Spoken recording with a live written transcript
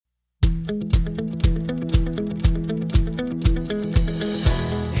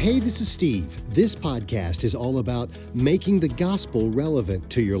Hey, this is Steve. This podcast is all about making the gospel relevant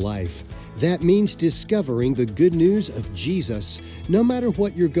to your life. That means discovering the good news of Jesus, no matter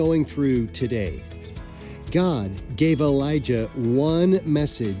what you're going through today. God gave Elijah one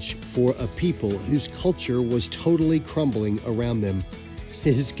message for a people whose culture was totally crumbling around them.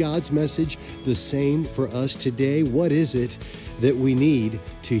 Is God's message the same for us today? What is it that we need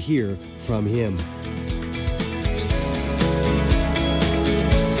to hear from Him?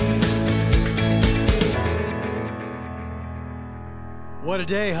 What a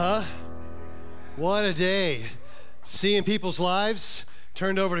day, huh? What a day. Seeing people's lives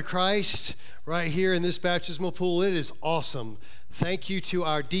turned over to Christ right here in this baptismal pool. It is awesome. Thank you to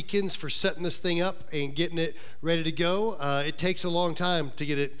our deacons for setting this thing up and getting it ready to go. It takes a long time to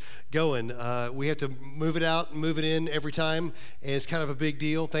get it going. We have to move it out and move it in every time, and it's kind of a big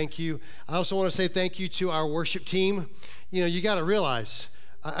deal. Thank you. I also want to say thank you to our worship team. You know, you got to realize,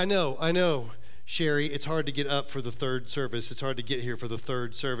 I know, Sherry, it's hard to get up for the third service. It's hard to get here for the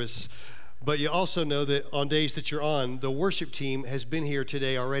third service. But you also know that on days that you're on, the worship team has been here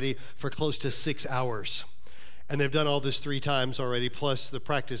today already for close to 6 hours. And they've done all this 3 times already, plus the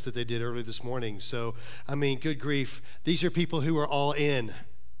practice that they did early this morning. So, I mean, good grief. These are people who are all in.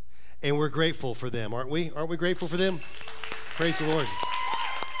 And we're grateful for them, aren't we? Aren't we grateful for them? Praise the Lord.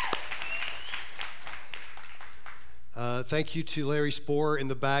 Thank you to Larry Spohr in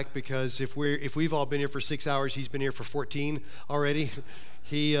the back, because if we've all been here for 6 hours, he's been here for 14 already.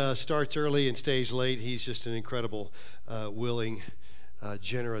 He starts early and stays late. He's just an incredible, willing,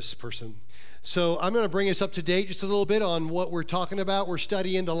 generous person. So I'm going to bring us up to date just a little bit on what we're talking about. We're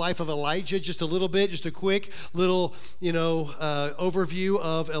studying the life of Elijah just a little bit, just a quick little, overview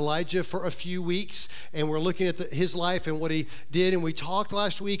of Elijah for a few weeks. And we're looking at his life and what he did. And we talked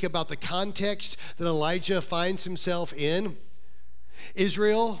last week about the context that Elijah finds himself in.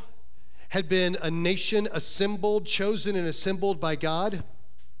 Israel had been a nation assembled, chosen and assembled by God.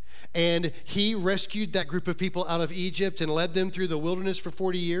 And he rescued that group of people out of Egypt and led them through the wilderness for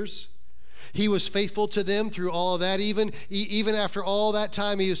 40 years. He was faithful to them through all of that. Even after all that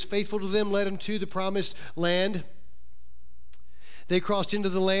time, he was faithful to them, led them to the promised land. They crossed into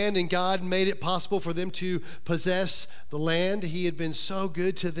the land, and God made it possible for them to possess the land. He had been so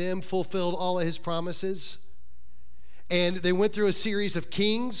good to them, fulfilled all of his promises. And they went through a series of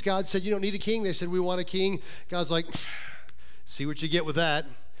kings. God said, you don't need a king. They said, we want a king. God's like, see what you get with that.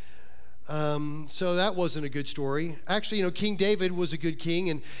 So that wasn't a good story. Actually, King David was a good king,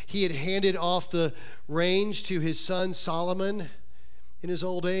 and he had handed off the reins to his son Solomon in his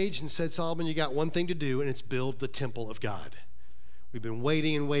old age and said, Solomon, you got one thing to do, and it's build the temple of God. We've been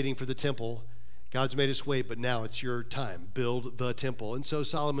waiting and waiting for the temple. God's made us wait, but now it's your time. Build the temple. And so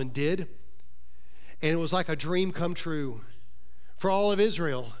Solomon did, and it was like a dream come true for all of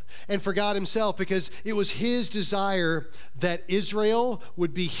Israel and for God himself, because it was his desire that Israel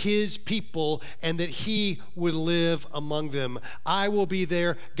would be his people and that he would live among them. I will be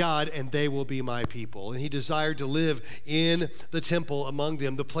their God and they will be my people. And he desired to live in the temple among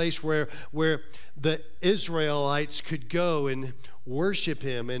them, the place where the Israelites could go and worship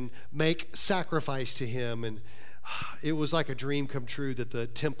him and make sacrifice to him. And it was like a dream come true that the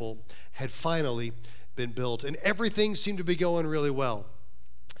temple had finally been built, and everything seemed to be going really well.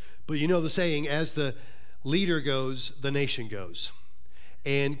 But you know the saying, as the leader goes, the nation goes.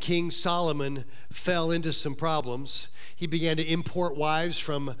 And King Solomon fell into some problems. He began to import wives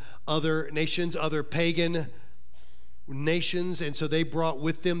from other nations, other pagan nations, and so they brought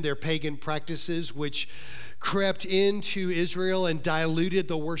with them their pagan practices, which crept into Israel and diluted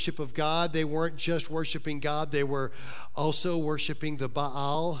the worship of God. They weren't just worshiping God, they were also worshiping the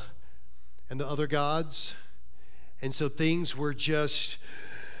Baal and the other gods. And so things were just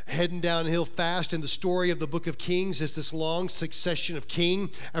heading downhill fast. And the story of the book of Kings is this long succession of king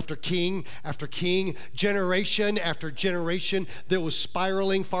after king after king, generation after generation, that was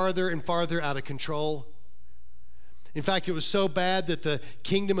spiraling farther and farther out of control. In fact, it was so bad that the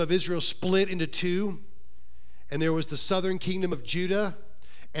kingdom of Israel split into 2. And there was the southern kingdom of Judah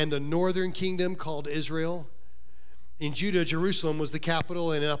and the northern kingdom called Israel. In Judah, Jerusalem was the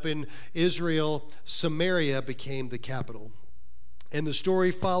capital, and up in Israel, Samaria became the capital. And the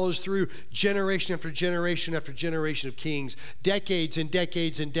story follows through generation after generation after generation of kings. Decades and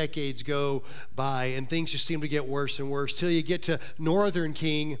decades and decades go by, and things just seem to get worse and worse, till you get to northern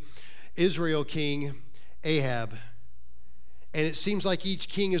king, Israel king, Ahab. And it seems like each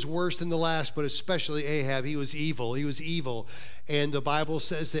king is worse than the last, but especially Ahab. He was evil. And the Bible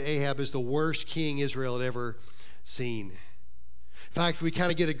says that Ahab is the worst king Israel had ever seen. In fact, we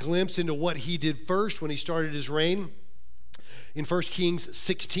kind of get a glimpse into what he did first when he started his reign. In 1 Kings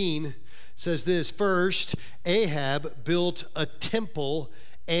 16 says this, first, Ahab built a temple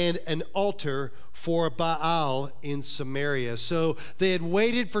and an altar for Baal in Samaria. So they had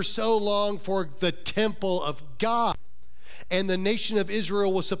waited for so long for the temple of God. And the nation of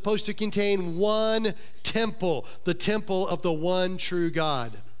Israel was supposed to contain one temple, the temple of the one true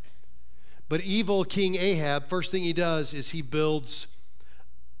God. But evil King Ahab, first thing he does is he builds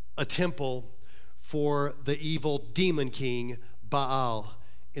a temple for the evil demon king Baal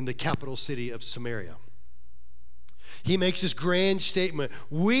in the capital city of Samaria. He makes this grand statement,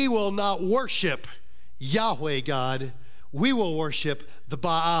 we will not worship Yahweh God, we will worship the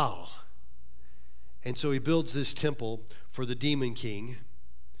Baal. And so he builds this temple for the demon king.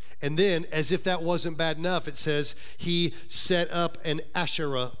 And then, as if that wasn't bad enough, it says he set up an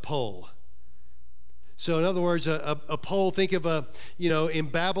Asherah pole. So in other words, a pole, think of in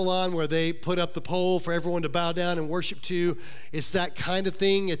Babylon where they put up the pole for everyone to bow down and worship to. It's that kind of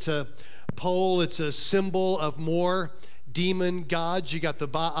thing. It's a pole. It's a symbol of more demon gods. You got the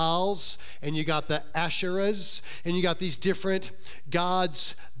Baals and you got the Asherahs and you got these different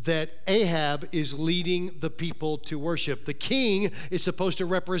gods that Ahab is leading the people to worship. The king is supposed to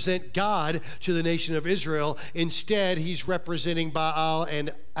represent God to the nation of Israel. Instead, he's representing Baal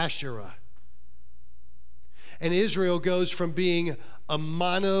and Asherah. And Israel goes from being a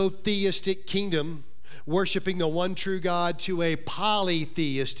monotheistic kingdom, worshiping the one true God, to a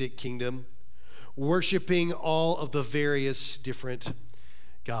polytheistic kingdom, worshiping all of the various different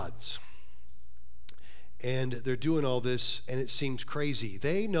gods. And they're doing all this, and it seems crazy.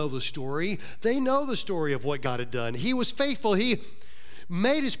 They know the story. They know the story of what God had done. He was faithful. He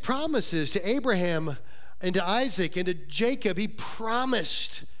made his promises to Abraham and to Isaac and to Jacob. He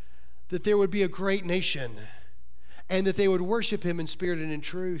promised that there would be a great nation and that they would worship him in spirit and in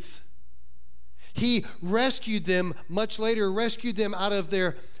truth. He rescued them, much later rescued them out of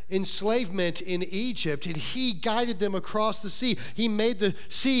their enslavement in Egypt, and he guided them across the sea. He made the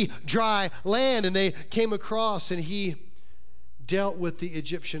sea dry land, and they came across, and he dealt with the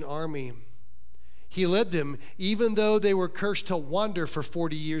Egyptian army. He led them, even though they were cursed to wander for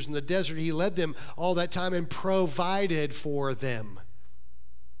 40 years in the desert, he led them all that time and provided for them.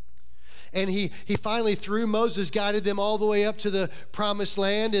 And he finally, through Moses, guided them all the way up to the promised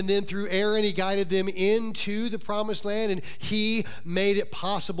land. And then through Aaron, he guided them into the promised land. And he made it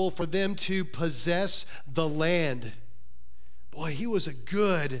possible for them to possess the land. Boy, he was a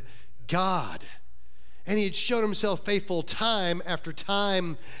good God. And he had shown himself faithful time after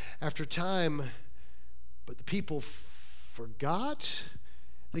time after time. But the people forgot.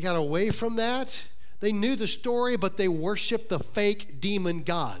 They got away from that. They knew the story, but they worshiped the fake demon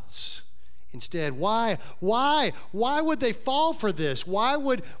gods instead. Why would they fall for this? Why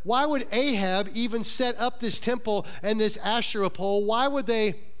would Ahab even set up this temple and this Asherah pole? Why would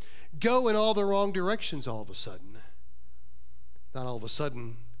they go in all the wrong directions all of a sudden? Not all of a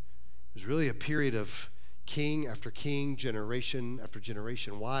sudden. It was really a period of king after king, generation after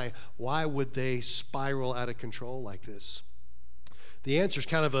generation. Why would they spiral out of control like this? The answer is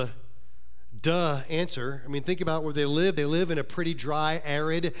kind of a duh answer. I mean, think about where they live. They live in a pretty dry,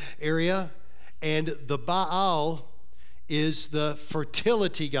 arid area. And the Baal is the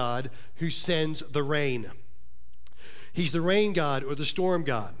fertility god who sends the rain. He's the rain god or the storm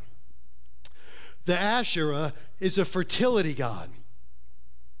god. The Asherah is a fertility god.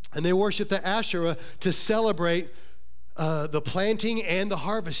 And they worship the Asherah to celebrate the planting and the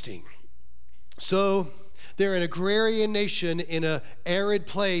harvesting. So they're an agrarian nation in an arid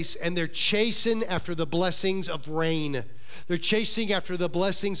place, and they're chasing after the blessings of rain. They're chasing after the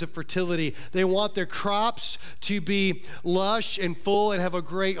blessings of fertility. They want their crops to be lush and full and have a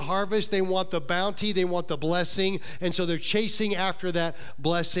great harvest. They want the bounty. They want the blessing. And so they're chasing after that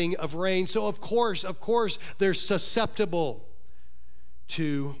blessing of rain. So of course, they're susceptible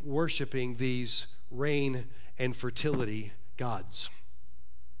to worshiping these rain and fertility gods.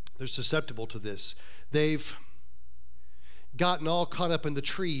 They're susceptible to this. They've gotten all caught up in the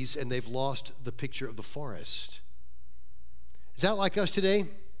trees, and they've lost the picture of the forest. Is that like us today?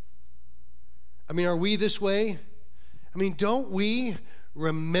 I mean, are we this way? I mean, don't we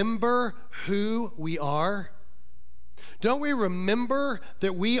remember who we are? Don't we remember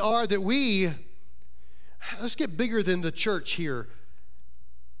that let's get bigger than the church here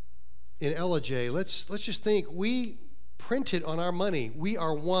in LJ. Let's just think, we printed on our money. We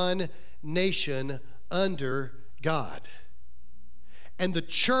are one nation under God. And the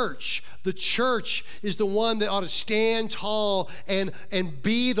church is the one that ought to stand tall and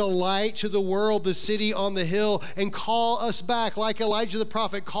be the light to the world, the city on the hill, and call us back, like Elijah the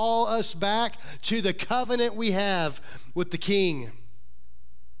prophet, call us back to the covenant we have with the King.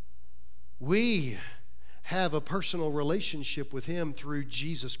 We have a personal relationship with him through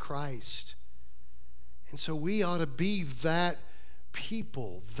Jesus Christ. And so we ought to be that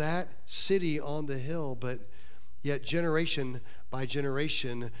people, that city on the hill, but yet generation by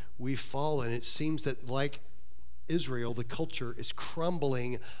generation we've fallen. It seems that, like Israel, the culture is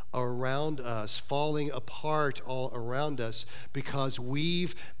crumbling around us, falling apart all around us because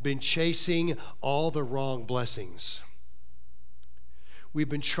we've been chasing all the wrong blessings. We've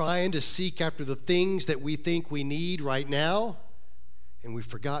been trying to seek after the things that we think we need right now, and we've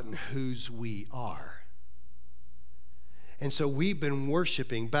forgotten whose we are. And so we've been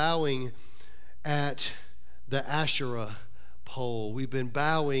worshiping, bowing at the Asherah pole. We've been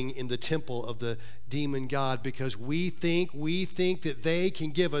bowing in the temple of the demon god because we think that they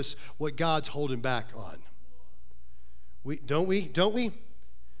can give us what God's holding back on. Don't we?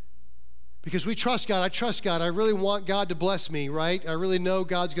 Because we trust God. I trust God. I really want God to bless me, right? I really know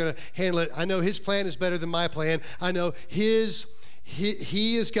God's going to handle it. I know his plan is better than my plan. I know he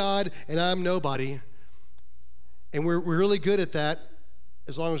is God and I'm nobody. And we're really good at that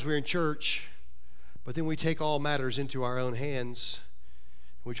as long as we're in church. But then we take all matters into our own hands.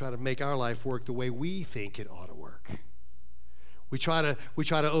 And we try to make our life work the way we think it ought to work. We try to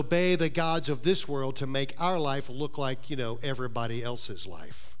obey the gods of this world to make our life look like, everybody else's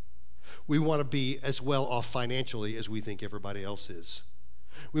life. We want to be as well off financially as we think everybody else is.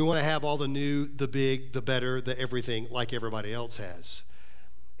 We want to have all the new, the big, the better, the everything like everybody else has.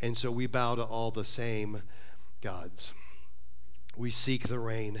 And so we bow to all the same gods. We seek the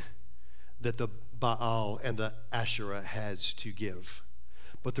rain that the Baal and the Asherah has to give.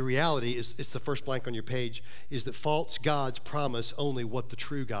 But the reality is, it's the first blank on your page, is that false gods promise only what the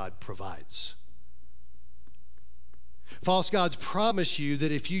true God provides. False gods promise you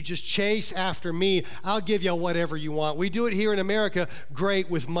that if you just chase after me, I'll give you whatever you want. We do it here in America great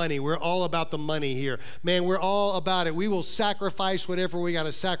with money. We're all about the money here. Man, we're all about it. We will sacrifice whatever we got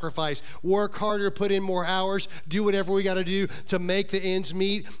to sacrifice, work harder, put in more hours, do whatever we got to do to make the ends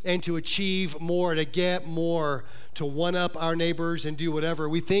meet and to achieve more, to get more, to one-up our neighbors and do whatever.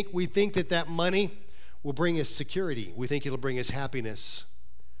 We think that money will bring us security. We think it'll bring us happiness.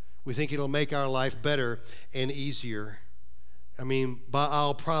 We think it'll make our life better and easier.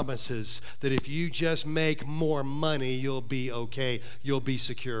 Baal promises that if you just make more money, you'll be okay. You'll be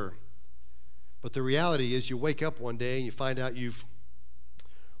secure. But the reality is you wake up one day and you find out you've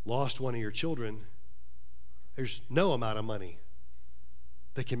lost one of your children. There's no amount of money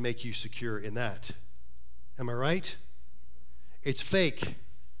that can make you secure in that. Am I right? It's fake.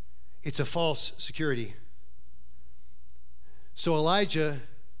 It's a false security. So Elijah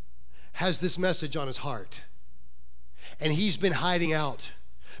has this message on his heart. And he's been hiding out.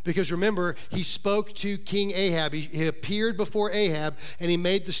 Because remember, he spoke to King Ahab. He appeared before Ahab and he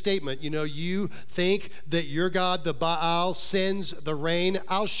made the statement, you think that your God, the Baal, sends the rain.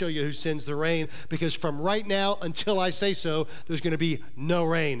 I'll show you who sends the rain. Because from right now until I say so, there's going to be no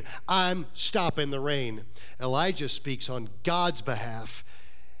rain. I'm stopping the rain. Elijah speaks on God's behalf.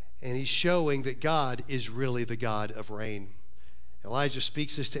 And he's showing that God is really the God of rain. Elijah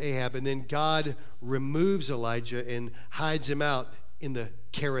speaks this to Ahab, and then God removes Elijah and hides him out in the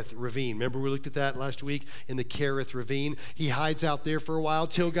Kerith ravine. Remember we looked at that last week in the Kerith ravine? He hides out there for a while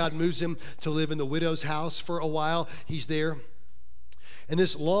till God moves him to live in the widow's house for a while. He's there. And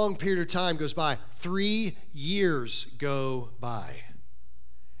this long period of time goes by. 3 years go by.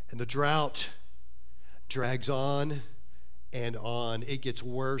 And the drought drags on and on. It gets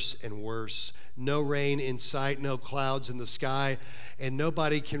worse and worse. No rain in sight, no clouds in the sky, and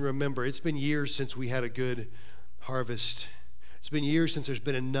nobody can remember. It's been years since we had a good harvest. It's been years since there's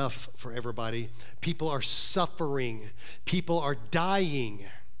been enough for everybody. People are suffering. People are dying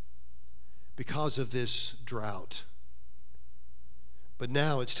because of this drought. But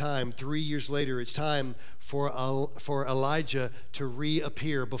now it's time, 3 years later, it's time for Elijah to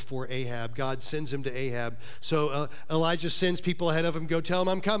reappear before Ahab. God sends him to Ahab. So Elijah sends people ahead of him, go tell him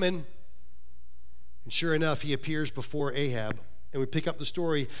I'm coming. And sure enough, he appears before Ahab. And we pick up the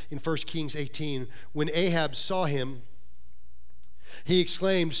story in 1 Kings 18. When Ahab saw him, he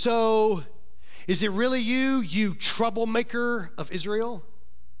exclaimed, "So, is it really you, you troublemaker of Israel?"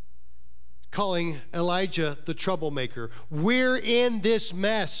 Calling Elijah the troublemaker. We're in this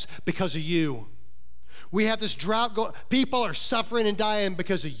mess because of you. We have this drought going. People are suffering and dying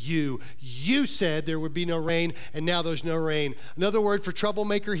because of you. You said there would be no rain, and now there's no rain. Another word for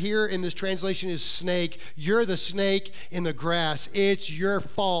troublemaker here in this translation is snake. You're the snake in the grass. It's your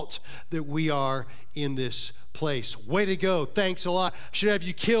fault that we are in this place. Way to go. Thanks a lot. Should have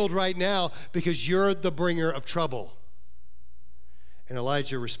you killed right now because you're the bringer of trouble. And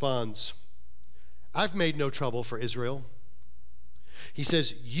Elijah responds, I've made no trouble for Israel. He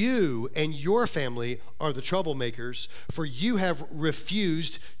says, you and your family are the troublemakers, for you have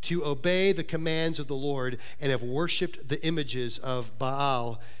refused to obey the commands of the Lord and have worshiped the images of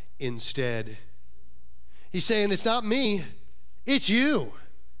Baal instead. He's saying, it's not me, it's you.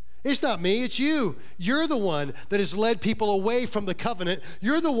 It's not me, it's you. You're the one that has led people away from the covenant.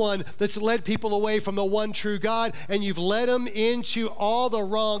 You're the one that's led people away from the one true God, and you've led them into all the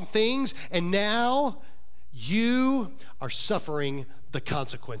wrong things, and now you are suffering the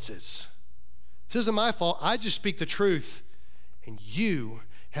consequences. This isn't my fault. I just speak the truth, and you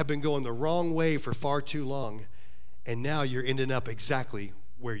have been going the wrong way for far too long, and now you're ending up exactly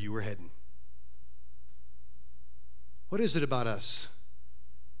where you were heading. What is it about us?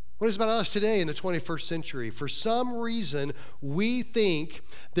 What is it about us today in the 21st century? For some reason, we think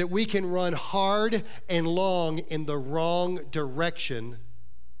that we can run hard and long in the wrong direction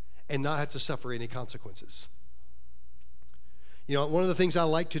and not have to suffer any consequences. You know, one of the things I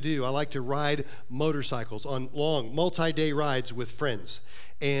like to do, I like to ride motorcycles on long, multi-day rides with friends.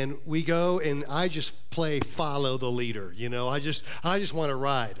 And we go and I just play follow the leader. You know, I just want to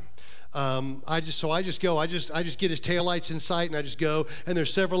ride. I just get his taillights in sight and I just go, and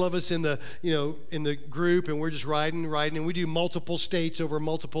there's several of us in the group, and we're just riding, and we do multiple states over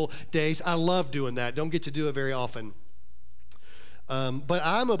multiple days. I love doing that. Don't get to do it very often. But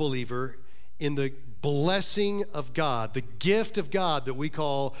I'm a believer in the blessing of God, the gift of God that we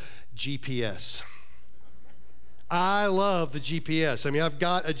call GPS. I love the GPS. I mean, I've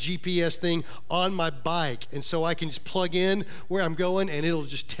got a GPS thing on my bike, and so I can just plug in where I'm going, and it'll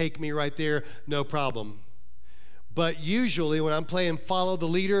just take me right there, no problem. But usually when I'm playing follow the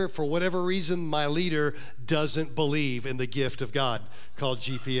leader, for whatever reason, my leader doesn't believe in the gift of God called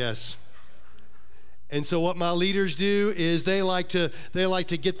GPS. And so what my leaders do is they like to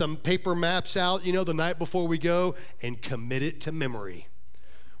get the paper maps out, you know, the night before we go and commit it to memory.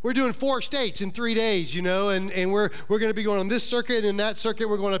 We're doing 4 states in 3 days, you know, and we're going to be going on this circuit and then that circuit.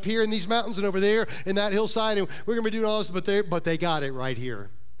 We're going up here in these mountains and over there in that hillside, and we're going to be doing all this, but they got it right here.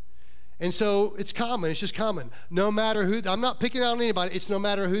 And so it's common. It's just common. No matter who, I'm not picking out on anybody. It's no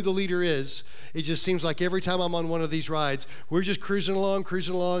matter who the leader is. It just seems like every time I'm on one of these rides, we're just cruising along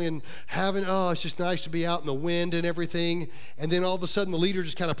and having, it's just nice to be out in the wind and everything. And then all of a sudden the leader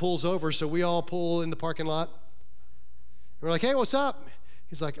just kind of pulls over, so we all pull in the parking lot. And we're like, hey, what's up?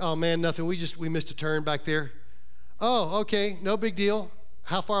 He's like, oh man, nothing. We missed a turn back there. Oh, okay, no big deal.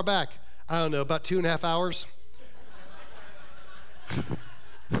 How far back? I don't know, about 2.5 hours.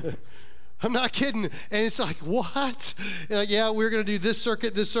 I'm not kidding. And it's like, what? Like, yeah, we're going to do this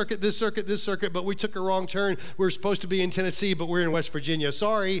circuit, but we took a wrong turn. We're supposed to be in Tennessee, but we're in West Virginia.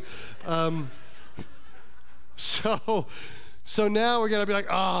 Sorry. So now we're going to be like,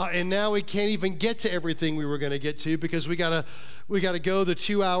 and now we can't even get to everything we were going to get to because we got to go the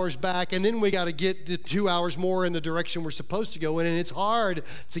 2 hours back, and then we got to get the 2 hours more in the direction we're supposed to go in, and it's hard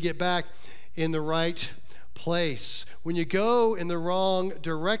to get back in the right place. When you go in the wrong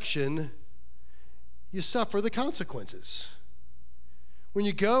direction, you suffer the consequences. When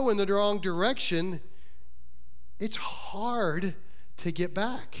you go in the wrong direction, it's hard to get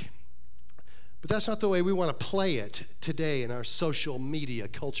back. But that's not the way we want to play it today in our social media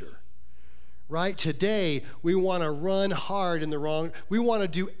culture, right? Today, we want to run hard in the wrong. We want to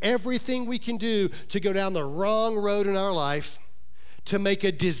do everything we can do to go down the wrong road in our life, to make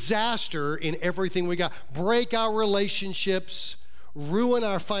a disaster in everything we got, break our relationships, ruin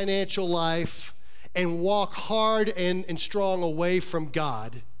our financial life, and walk hard and strong away from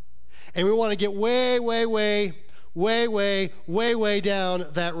God. And we want to get way down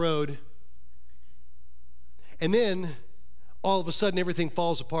that road. And then, all of a sudden, everything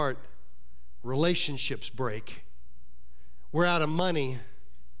falls apart. Relationships break. We're out of money.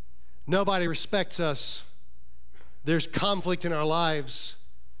 Nobody respects us. There's conflict in our lives.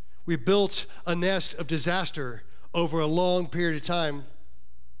 We built a nest of disaster over a long period of time.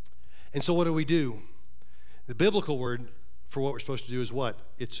 And so what do? The biblical word for what we're supposed to do is what?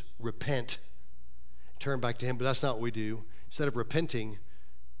 It's repent. Turn back to Him, but that's not what we do. Instead of repenting,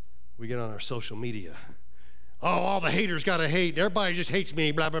 we get on our social media. Oh, all the haters got to hate. Everybody just hates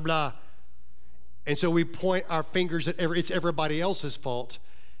me, blah, blah, blah. And so we point our fingers at it's everybody else's fault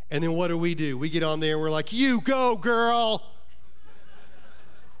And then what do? We get on there and we're like, you go, girl.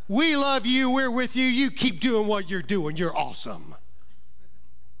 We love you. We're with you. You keep doing what you're doing. You're awesome.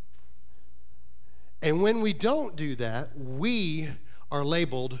 And when we don't do that, we are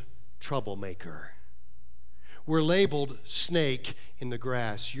labeled troublemaker. We're labeled snake in the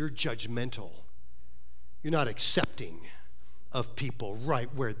grass. You're judgmental. You're not accepting of people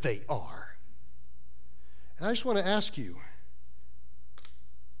right where they are. And I just want to ask you,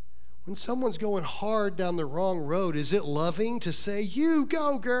 when someone's going hard down the wrong road, is it loving to say, you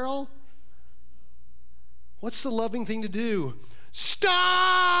go, girl? What's the loving thing to do?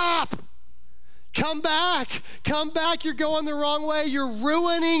 Stop! Come back. Come back. You're going the wrong way. You're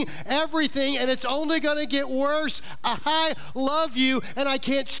ruining everything, and it's only going to get worse. I love you, and I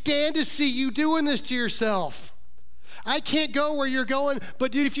can't stand to see you doing this to yourself. I can't go where you're going,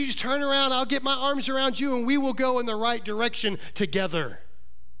 but dude, if you just turn around, I'll get my arms around you, and we will go in the right direction together.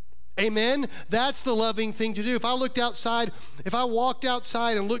 Amen? That's the loving thing to do. If I walked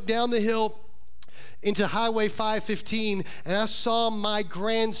outside and looked down the hill into Highway 515 and I saw my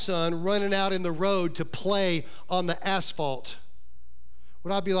grandson running out in the road to play on the asphalt,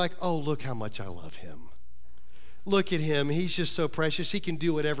 would I be like, oh, look how much I love him. Look at him. He's just so precious. He can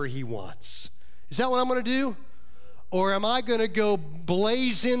do whatever he wants. Is that what I'm going to do? Or am I going to go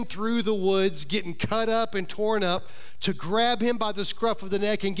blazing through the woods, getting cut up and torn up, to grab him by the scruff of the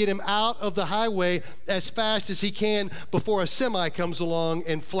neck and get him out of the highway as fast as he can before a semi comes along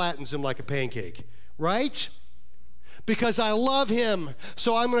and flattens him like a pancake? Right? Because I love him,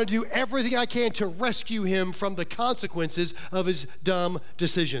 so I'm going to do everything I can to rescue him from the consequences of his dumb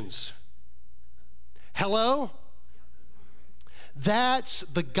decisions. Hello? That's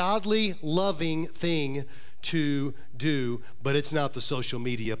the godly, loving thing to do, but it's not the social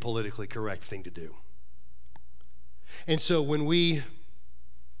media politically correct thing to do. And so when we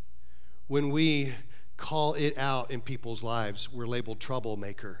call it out in people's lives, we're labeled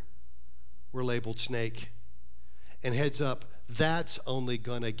troublemaker. We're labeled snake. And heads up, that's only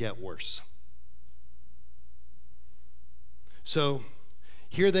gonna get worse. So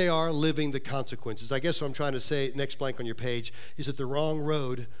here they are living the consequences. I guess what I'm trying to say, next blank on your page, is that the wrong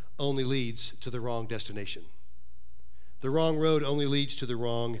road only leads to the wrong destination. The wrong road only leads to the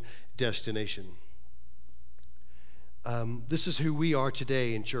wrong destination. This is who we are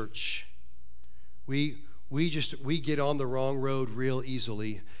today in church. We get on the wrong road real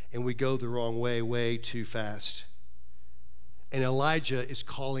easily, and we go the wrong way too fast. And Elijah is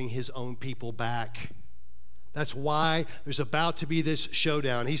calling his own people back. That's why there's about to be this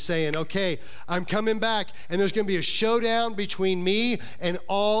showdown. He's saying, okay, I'm coming back, and there's going to be a showdown between me and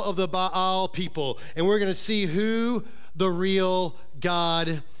all of the Baal people, and we're going to see who the real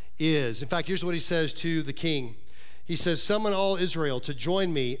God is. In fact, here's what he says to the king. He says, summon all Israel to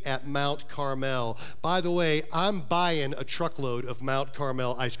join me at Mount Carmel. By the way, I'm buying a truckload of Mount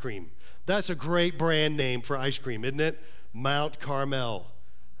Carmel ice cream. That's a great brand name for ice cream, isn't it? Mount Carmel.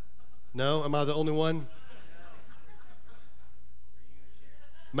 No? Am I the only one?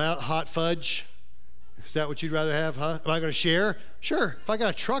 Mount Hot Fudge. Is that what you'd rather have, huh? Am I going to share? Sure. If I got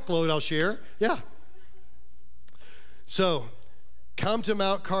a truckload, I'll share. Yeah. So, come to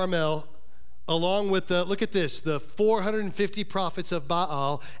Mount Carmel along with look at this, the 450 prophets of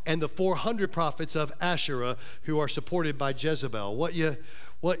Baal and the 400 prophets of Asherah who are supported by Jezebel.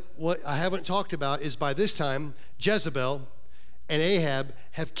 What I haven't talked about is by this time, Jezebel and Ahab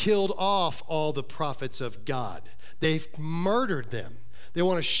have killed off all the prophets of God. They've murdered them. They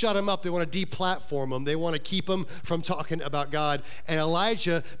want to shut them up. They want to deplatform them. They want to keep them from talking about God. And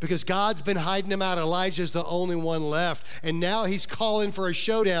Elijah, because God's been hiding him out, Elijah's the only one left. And now he's calling for a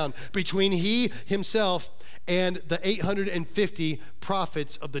showdown between he himself and the 850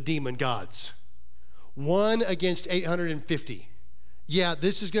 prophets of the demon gods. 1 against 850. Yeah,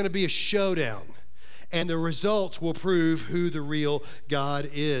 this is going to be a showdown. And the results will prove who the real God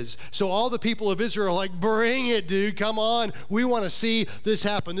is. So all the people of Israel are like, bring it, dude, come on. We want to see this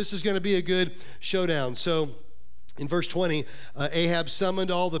happen. This is going to be a good showdown. So in verse 20, Ahab summoned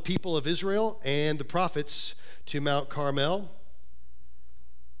all the people of Israel and the prophets to Mount Carmel.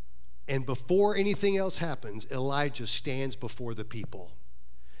 And before anything else happens, Elijah stands before the people.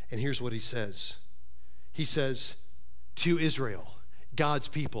 And here's what he says. He says to Israel, God's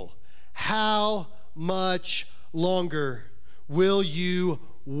people, how much longer will you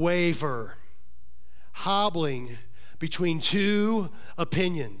waver, hobbling between two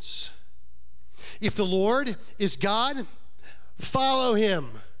opinions? If the Lord is God, follow him,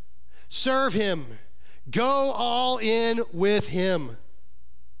 serve him, go all in with him.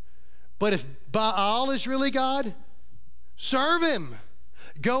 But if Baal is really God, serve him,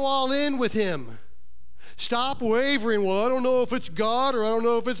 Go all in with him. Stop wavering. Well, I don't know if it's God or I don't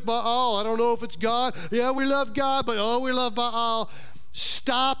know if it's Baal. I don't know if it's God. Yeah, we love God, but we love Baal.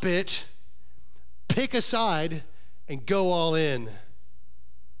 Stop it. Pick a side and go all in.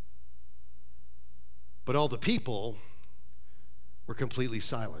 But all the people were completely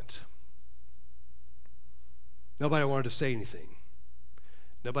silent. Nobody wanted to say anything.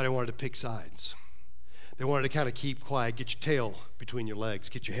 Nobody wanted to pick sides. They wanted to kind of keep quiet, get your tail between your legs,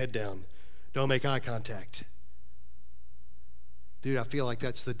 get your head down. Don't make eye contact. Dude, I feel like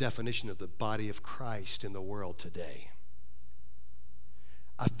that's the definition of the body of Christ in the world today.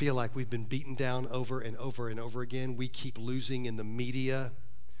 I feel like we've been beaten down over and over and over again. We keep losing in the media.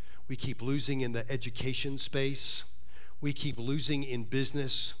 We keep losing in the education space. We keep losing in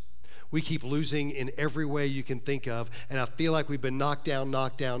business. We keep losing in every way you can think of, and I feel like we've been knocked down,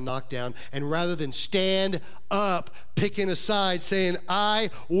 and rather than stand up, picking a side, saying, I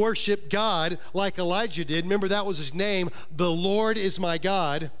worship God, like Elijah did, remember that was his name, the Lord is my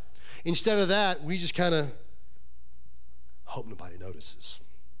God, instead of that, we just kind of hope nobody notices.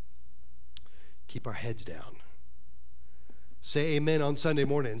 Keep our heads down. Say amen on Sunday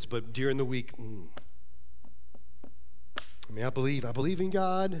mornings, but during the week, I believe in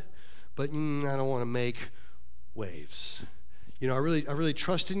God, but I don't want to make waves. I really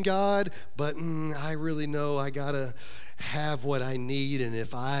trust in God, but I really know I gotta have what I need, and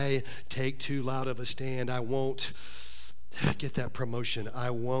if I take too loud of a stand, I won't get that promotion.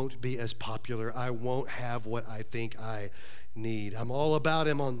 I won't be as popular. I won't have what I think I need. I'm all about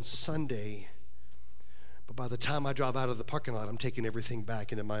him on Sunday, but by the time I drive out of the parking lot, I'm taking everything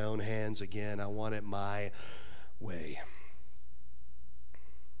back into my own hands again. I want it my way.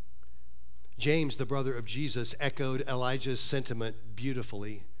 James, the brother of Jesus, echoed Elijah's sentiment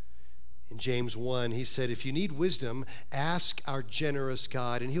beautifully. In James 1, he said, if you need wisdom, ask our generous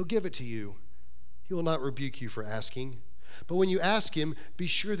God, and he'll give it to you. He will not rebuke you for asking. But when you ask him, be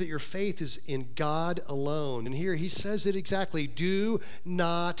sure that your faith is in God alone. And here he says it exactly, do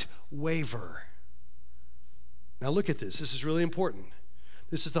not waver. Now look at this. This is really important.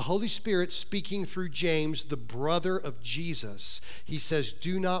 This is the Holy Spirit speaking through James, the brother of Jesus. He says,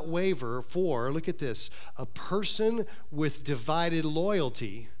 do not waver, for, look at this, a person with divided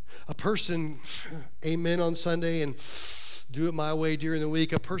loyalty, a person, amen on Sunday and do it my way during the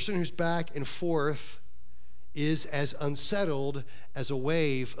week, a person who's back and forth is as unsettled as a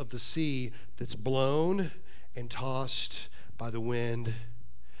wave of the sea that's blown and tossed by the wind,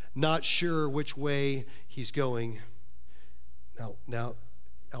 not sure which way he's going. Now,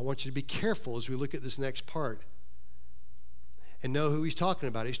 I want you to be careful as we look at this next part and know who he's talking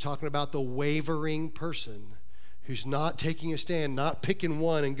about. He's talking about the wavering person who's not taking a stand, not picking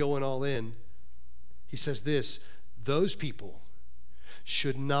one and going all in. He says this, those people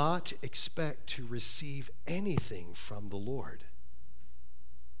should not expect to receive anything from the Lord.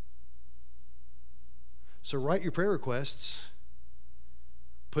 So write your prayer requests,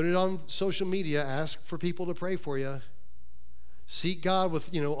 put it on social media, ask for people to pray for you. Seek God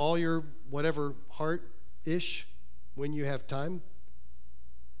with, all your whatever heart-ish when you have time.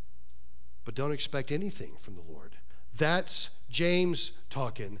 But don't expect anything from the Lord. That's James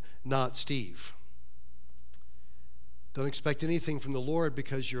talking, not Steve. Don't expect anything from the Lord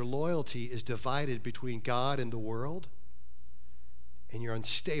because your loyalty is divided between God and the world, and you're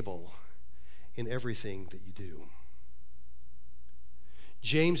unstable in everything that you do.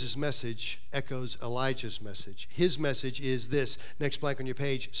 James's message echoes Elijah's message. His message is this. Next blank on your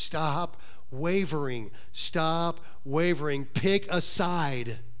page. Stop wavering. Stop wavering. Pick a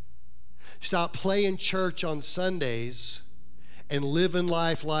side. Stop playing church on Sundays and living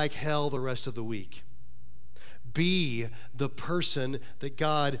life like hell the rest of the week. Be the person that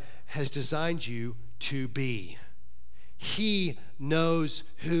God has designed you to be. He knows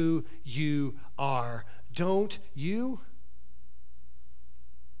who you are. Don't you?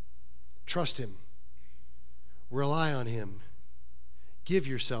 Trust him. Rely on him. Give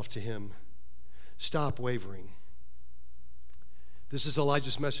yourself to him. Stop wavering. This is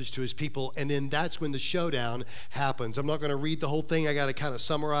Elijah's message to his people, and then that's when the showdown happens. I'm not going to read the whole thing. I got to kind of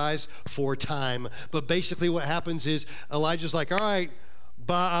summarize for time. But basically what happens is Elijah's like, all right,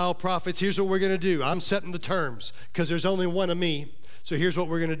 Baal prophets, here's what we're going to do. I'm setting the terms because there's only one of me. So here's what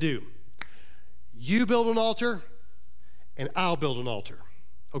we're going to do. You build an altar, and I'll build an altar.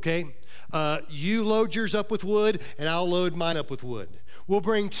 Okay? You load yours up with wood, and I'll load mine up with wood. We'll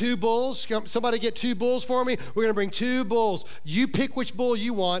bring 2 bulls. Somebody get 2 bulls for me. We're going to bring 2 bulls. You pick which bull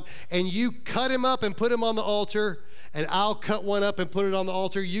you want, and you cut him up and put him on the altar, and I'll cut one up and put it on the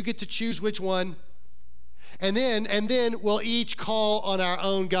altar. You get to choose which one. And then we'll each call on our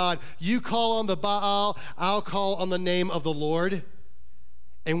own God. You call on the Baal, I'll call on the name of the Lord.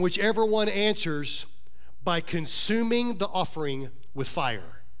 And whichever one answers by consuming the offering with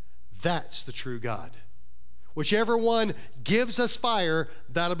fire, that's the true God. Whichever one gives us fire,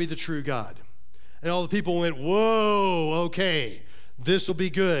 that'll be the true God. And all the people went, whoa, okay, this will be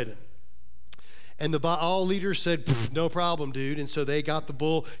good. And the Baal leaders said, no problem, dude. And so they got the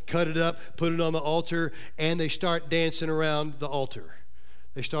bull, cut it up, put it on the altar, and they start dancing around the altar.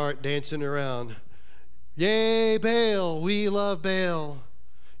 They start dancing around. Yay, Baal, we love Baal.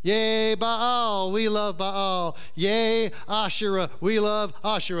 Yay, Baal, we love Baal. Yay, Asherah, we love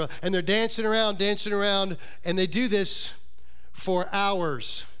Asherah. And they're dancing around, and they do this for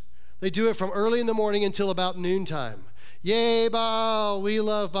hours. They do it from early in the morning until about noontime. Yay, Baal, we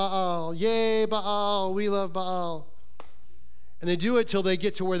love Baal. Yay, Baal, we love Baal. And they do it till they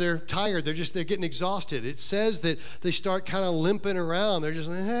get to where they're tired. They're getting exhausted. It says that they start kind of limping around. They're just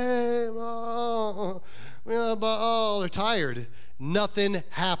like, hey, Baal, we love Baal. They're tired. Nothing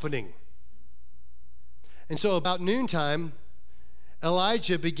happening. And so about noontime,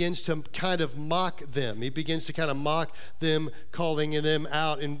 Elijah begins to kind of mock them. He begins to kind of mock them, calling them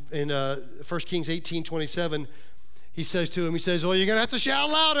out. In 1 Kings 18:27, he says to him, well, you're going to have to shout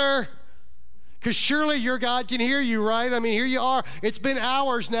louder, because surely your God can hear you, right? I mean, here you are. It's been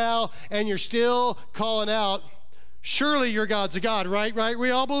hours now, and you're still calling out. Surely your God's a God, right?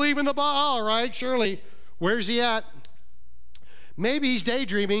 We all believe in the Baal, right? Surely. Where's he at? Maybe he's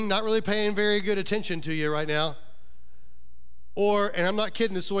daydreaming, not really paying very good attention to you right now. Or, and I'm not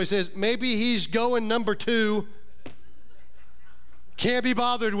kidding, this is what he says, maybe he's going number 2. Can't be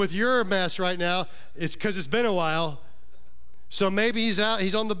bothered with your mess right now. It's because it's been a while. So maybe he's out,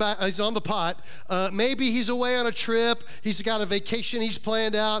 he's on the pot. Maybe he's away on a trip. He's got a vacation he's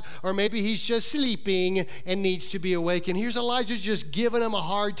planned out. Or maybe he's just sleeping and needs to be awake. And here's Elijah just giving him a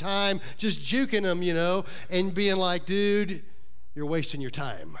hard time, just juking him, and being like, dude, you're wasting your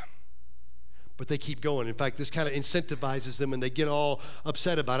time. But they keep going. In fact, this kind of incentivizes them, and they get all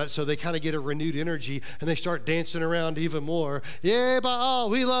upset about it, so they kind of get a renewed energy, and they start dancing around even more. Yay, Baal,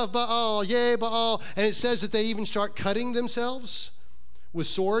 we love Baal, yay, Baal. And it says that they even start cutting themselves with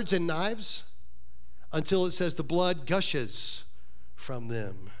swords and knives until it says the blood gushes from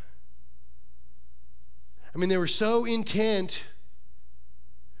them. I mean, they were so intent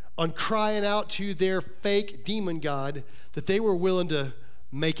on crying out to their fake demon god that they were willing to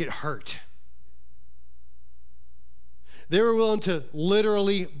make it hurt. They were willing to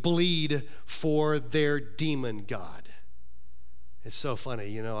literally bleed for their demon god. It's so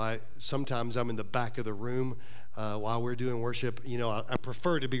funny, sometimes I'm in the back of the room while we're doing worship. I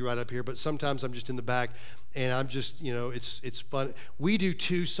prefer to be right up here, but sometimes I'm just in the back, and I'm just, it's fun. We do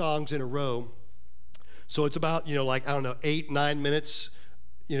 2 songs in a row, so it's about, 8-9 minutes,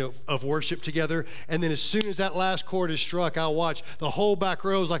 of worship together. And then as soon as that last chord is struck, I'll watch the whole back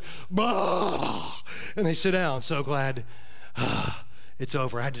row is like, bah! And they sit down. So glad it's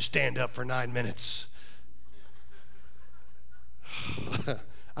over. I had to stand up for 9 minutes.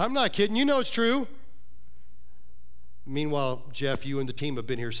 I'm not kidding. It's true. Meanwhile, Jeff, you and the team have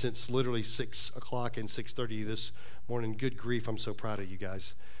been here since literally 6 o'clock and 6:30 this morning. Good grief. I'm so proud of you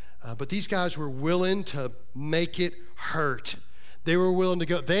guys. But these guys were willing to make it hurt. They were willing to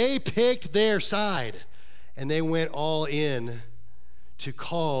go. They picked their side, and they went all in to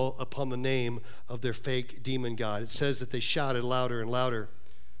call upon the name of their fake demon god. It says that they shouted louder and louder.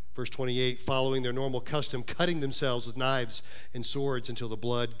 Verse 28, following their normal custom, cutting themselves with knives and swords until the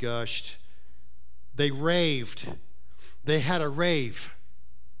blood gushed. They raved. They had a rave.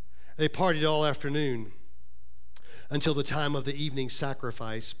 They partied all afternoon until the time of the evening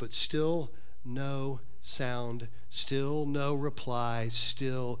sacrifice, but still no sound, still no reply,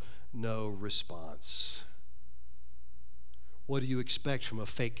 still no response. What do you expect from a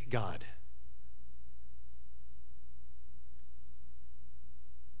fake God?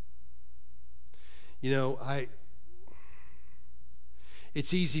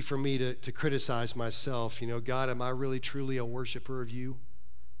 It's easy for me to criticize myself. God, am I really truly a worshiper of you?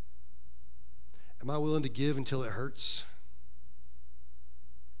 Am I willing to give until it hurts?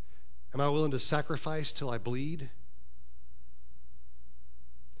 Am I willing to sacrifice till I bleed?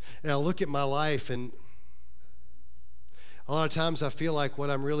 And I look at my life, and a lot of times I feel like what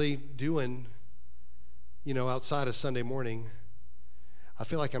I'm really doing, outside of Sunday morning, I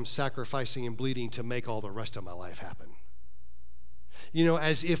feel like I'm sacrificing and bleeding to make all the rest of my life happen.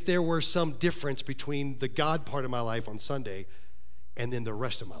 As if there were some difference between the God part of my life on Sunday and then the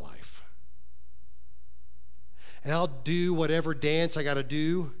rest of my life. And I'll do whatever dance I got to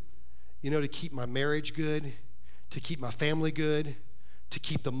do, to keep my marriage good, to keep my family good, to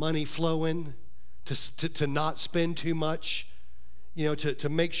keep the money flowing, to not spend too much, to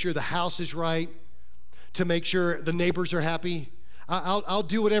make sure the house is right, to make sure the neighbors are happy. I'll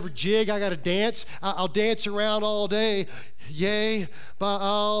do whatever jig I got to dance. I'll dance around all day. Yay,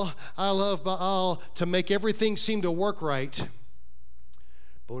 Baal, I love Baal, to make everything seem to work right.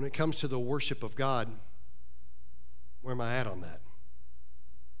 But when it comes to the worship of God, where am I at on that?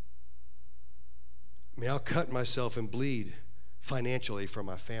 I'll cut myself and bleed financially for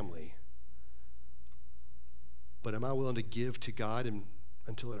my family. But am I willing to give to God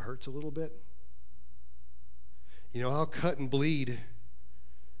until it hurts a little bit? I'll cut and bleed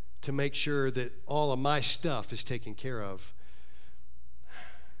to make sure that all of my stuff is taken care of.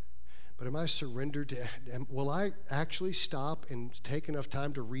 But am I surrendered to, will I actually stop and take enough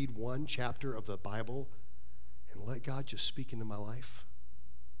time to read one chapter of the Bible and let God just speak into my life?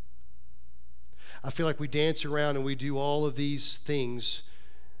 I feel like we dance around and we do all of these things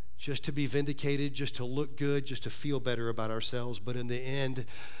just to be vindicated, just to look good, just to feel better about ourselves. But in the end,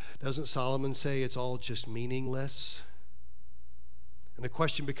 doesn't Solomon say it's all just meaningless? And the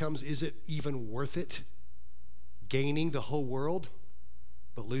question becomes, is it even worth it? Gaining the whole world,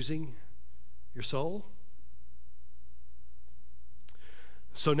 but losing your soul?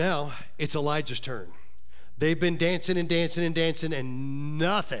 So now it's Elijah's turn. They've been dancing and dancing and dancing, and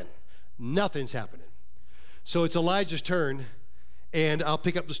nothing's happening. So it's Elijah's turn, and I'll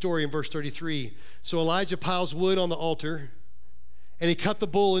pick up the story in verse 33. So Elijah piles wood on the altar, and he cut the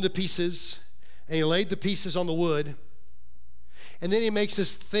bull into pieces, and he laid the pieces on the wood. And then he makes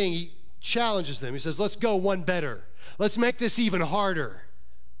this thing, he challenges them. He says, let's go one better. Let's make this even harder.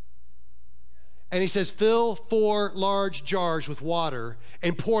 And he says, fill 4 large jars with water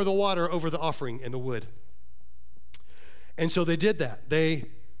and pour the water over the offering and the wood. And so they did that. They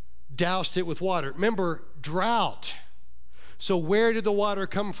doused it with water. Remember, drought. So where did the water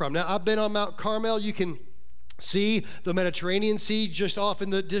come from? Now, I've been on Mount Carmel. You can see the Mediterranean Sea just off in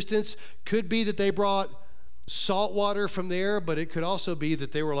the distance. Could be that they brought salt water from there, but it could also be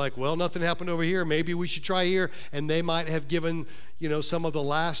that they were like, well, nothing happened over here. Maybe we should try here. And they might have given, some of the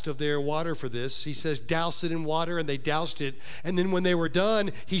last of their water for this. He says, douse it in water, and they doused it. And then when they were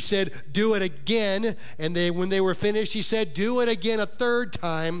done, he said, do it again. And when they were finished, he said, do it again a third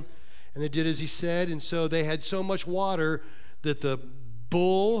time. And they did as he said. And so they had so much water that the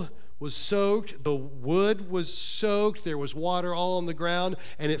bull was soaked, the wood was soaked, there was water all on the ground,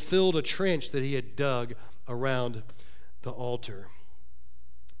 and it filled a trench that he had dug around the altar.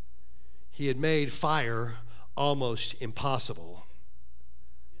 He had made fire almost impossible,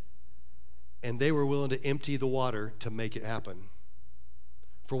 and they were willing to empty the water to make it happen.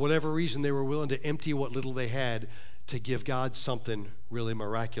 For whatever reason, they were willing to empty what little they had to give God something really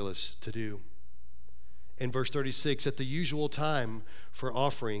miraculous to do. In verse 36, at the usual time for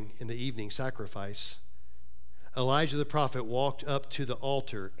offering in the evening sacrifice, Elijah the prophet walked up to the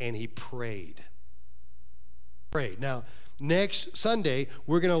altar and he prayed. Now, next Sunday,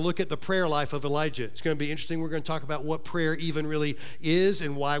 we're going to look at the prayer life of Elijah. It's going to be interesting. We're going to talk about what prayer even really is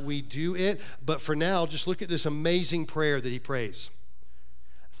and why we do it. But for now, just look at this amazing prayer that he prays.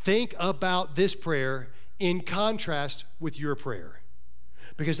 Think about this prayer in contrast with your prayer.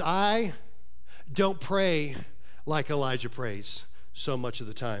 Because I don't pray like Elijah prays so much of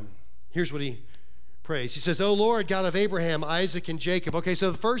the time. Here's what he prays. He says, "O Lord, God of Abraham, Isaac, and Jacob." Okay,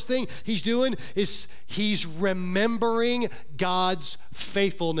 so the first thing he's doing is he's remembering God's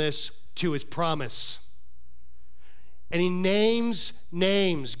faithfulness to his promise. And he names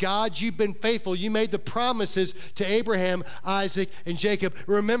names. God, you've been faithful. You made the promises to Abraham, Isaac, and Jacob.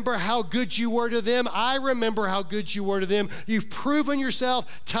 Remember how good you were to them. I remember how good you were to them. You've proven yourself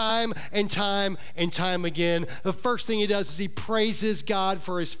time and time and time again. The first thing he does is he praises God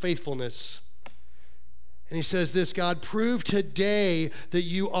for his faithfulness. And he says this, God, prove today that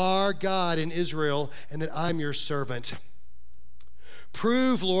you are God in Israel and that I'm your servant.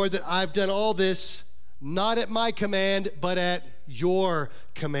 Prove, Lord, that I've done all this not at my command, but at your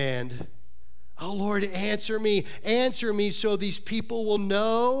command. Oh, Lord, answer me so these people will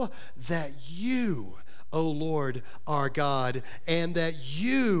know that you, oh Lord, are God, and that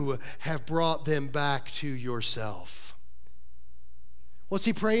you have brought them back to yourself. What's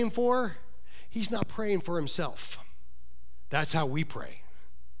he praying for? He's not praying for himself. That's how we pray.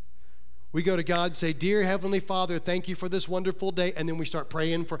 We go to God and say, "Dear Heavenly Father, thank you for this wonderful day." And then we start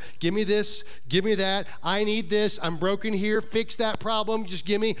praying for, give me this, give me that. I need this. I'm broken here. Fix that problem. Just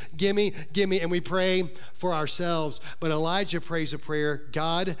give me. And we pray for ourselves. But Elijah prays a prayer,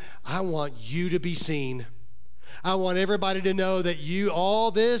 God, I want you to be seen. I want everybody to know that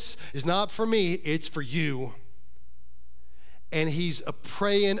all this is not for me, it's for you. And he's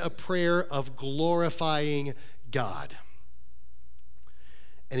praying a prayer of glorifying God.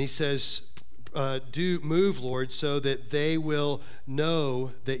 And he says, move, Lord, so that they will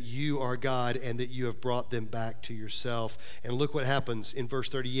know that you are God and that you have brought them back to yourself. And look what happens in verse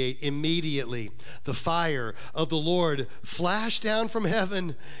 38. Immediately, the fire of the Lord flashed down from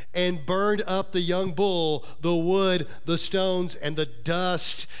heaven and burned up the young bull, the wood, the stones, and the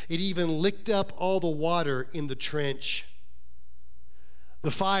dust. It even licked up all the water in the trench.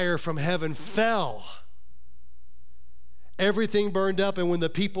 The fire from heaven fell. Everything burned up, and when the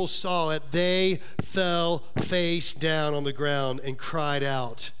people saw it, they fell face down on the ground and cried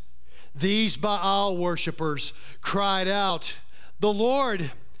out. These Baal worshipers cried out, "The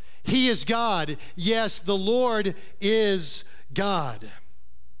Lord, He is God. Yes, the Lord is God."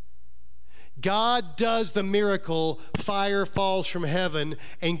 God does the miracle, fire falls from heaven,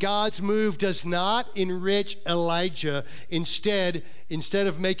 and God's move does not enrich Elijah. Instead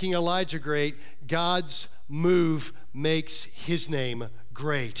of making Elijah great, God's move makes his name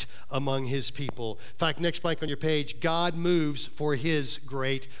great among his people. In fact, next blank on your page, God moves for his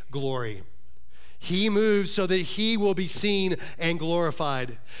great glory. He moves so that he will be seen and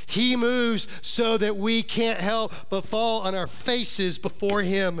glorified. He moves so that we can't help but fall on our faces before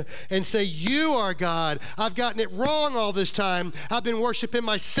him and say, "You are God. I've gotten it wrong all this time. I've been worshiping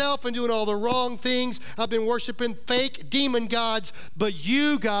myself and doing all the wrong things. I've been worshiping fake demon gods, but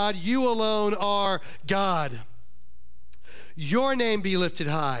you, God, you alone are God. Your name be lifted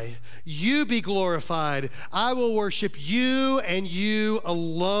high. You be glorified. I will worship you and you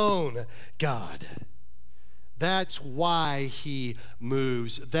alone, God." That's why he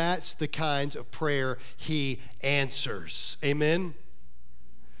moves. That's the kinds of prayer he answers. Amen?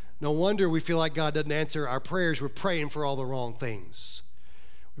 No wonder we feel like God doesn't answer our prayers. We're praying for all the wrong things.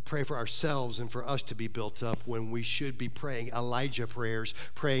 We pray for ourselves and for us to be built up when we should be praying Elijah prayers,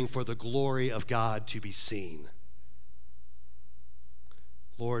 praying for the glory of God to be seen.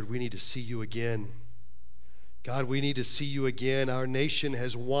 Lord, we need to see you again. God, we need to see you again. Our nation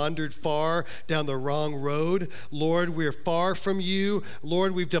has wandered far down the wrong road. Lord, we're far from you.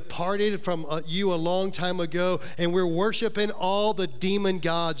 Lord, we've departed from you a long time ago, and we're worshiping all the demon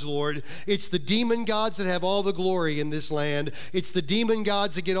gods, Lord. It's the demon gods that have all the glory in this land. It's the demon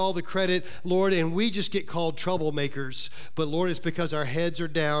gods that get all the credit, Lord, and we just get called troublemakers. But Lord, it's because our heads are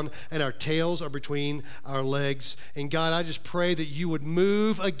down and our tails are between our legs. And God, I just pray that you would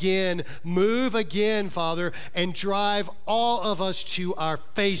move again, Father, and drive all of us to our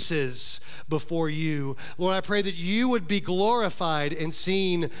faces before you. Lord, I pray that you would be glorified and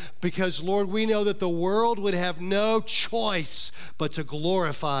seen because, Lord, we know that the world would have no choice but to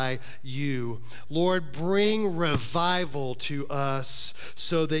glorify you. Lord, bring revival to us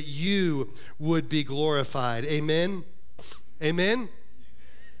so that you would be glorified. Amen? Amen?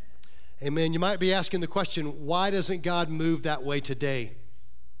 Amen. You might be asking the question, why doesn't God move that way today?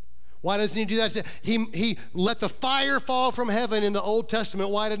 Why doesn't he do that? He let the fire fall from heaven in the Old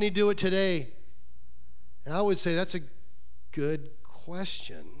Testament. Why didn't he do it today? And I would say that's a good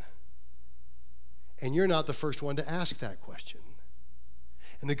question. And you're not the first one to ask that question.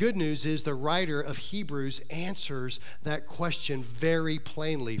 And the good news is the writer of Hebrews answers that question very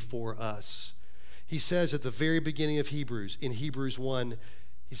plainly for us. He says at the very beginning of Hebrews, in Hebrews 1,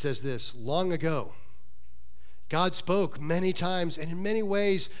 he says this, "Long ago, God spoke many times and in many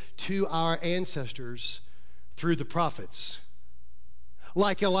ways to our ancestors through the prophets."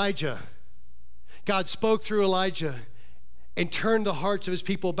 Like Elijah, God spoke through Elijah and turned the hearts of his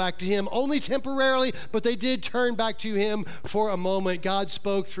people back to him, only temporarily, but they did turn back to him for a moment. God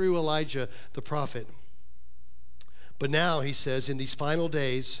spoke through Elijah, the prophet. But now, he says, in these final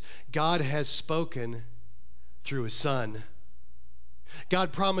days, God has spoken through his Son.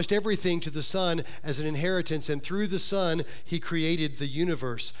 God promised everything to the Son as an inheritance, and through the Son, he created the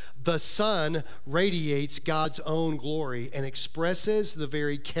universe. The Son radiates God's own glory and expresses the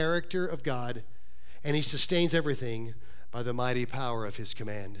very character of God, and he sustains everything by the mighty power of his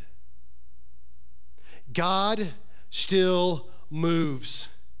command. God still moves,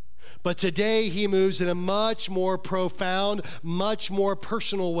 but today he moves in a much more profound, much more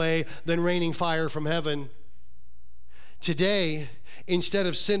personal way than raining fire from heaven. Today, instead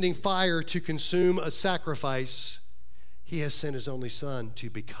of sending fire to consume a sacrifice, he has sent his only Son to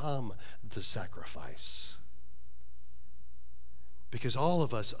become the sacrifice. Because all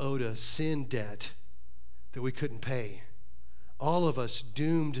of us owed a sin debt that we couldn't pay. All of us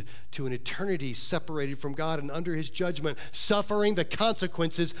doomed to an eternity separated from God and under his judgment, suffering the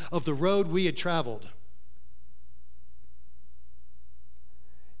consequences of the road we had traveled.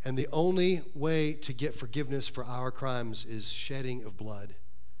 And the only way to get forgiveness for our crimes is shedding of blood.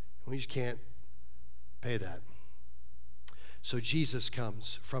 We just can't pay that. So Jesus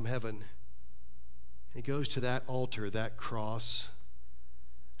comes from heaven, and he goes to that altar, that cross,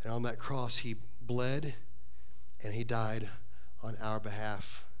 and on that cross he bled and he died on our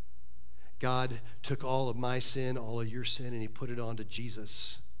behalf. God took all of my sin, all of your sin, and he put it onto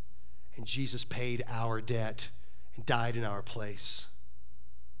Jesus. And Jesus paid our debt and died in our place.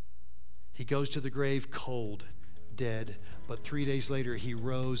 He goes to the grave cold, dead, but 3 days later he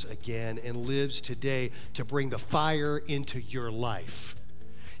rose again and lives today to bring the fire into your life.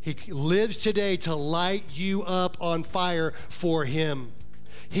 He lives today to light you up on fire for him.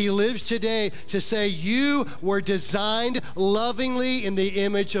 He lives today to say you were designed lovingly in the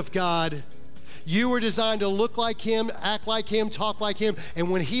image of God. You were designed to look like him, act like him, talk like him,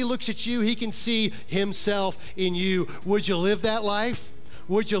 and when he looks at you, he can see himself in you. Would you live that life?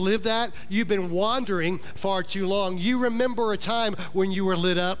 Would you live that? You've been wandering far too long. You remember a time when you were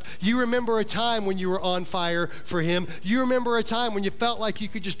lit up. You remember a time when you were on fire for him. You remember a time when you felt like you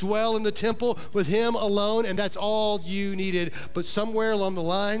could just dwell in the temple with him alone, and that's all you needed. But somewhere along the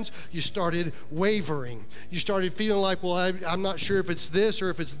lines, you started wavering. You started feeling like, well, I'm not sure if it's this or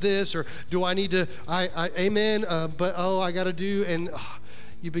if it's this, or do I need to, amen, but I got to do, and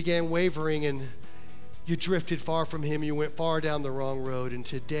you began wavering, and you drifted far from him. You went far down the wrong road. And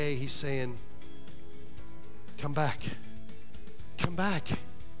today he's saying, come back. Come back.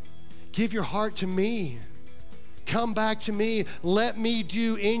 Give your heart to me. Come back to me. Let me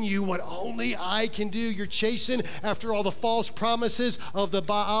do in you what only I can do. You're chasing after all the false promises of the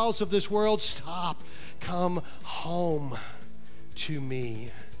Baals of this world. Stop. Come home to me.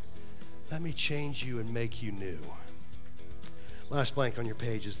 Let me change you and make you new. Last blank on your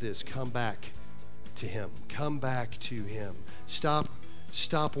page is this. Come back to him. Come back to him. Stop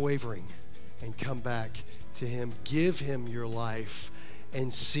wavering and come back to him. Give him your life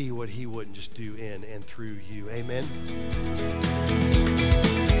and see what he wouldn't just do in and through you. Amen.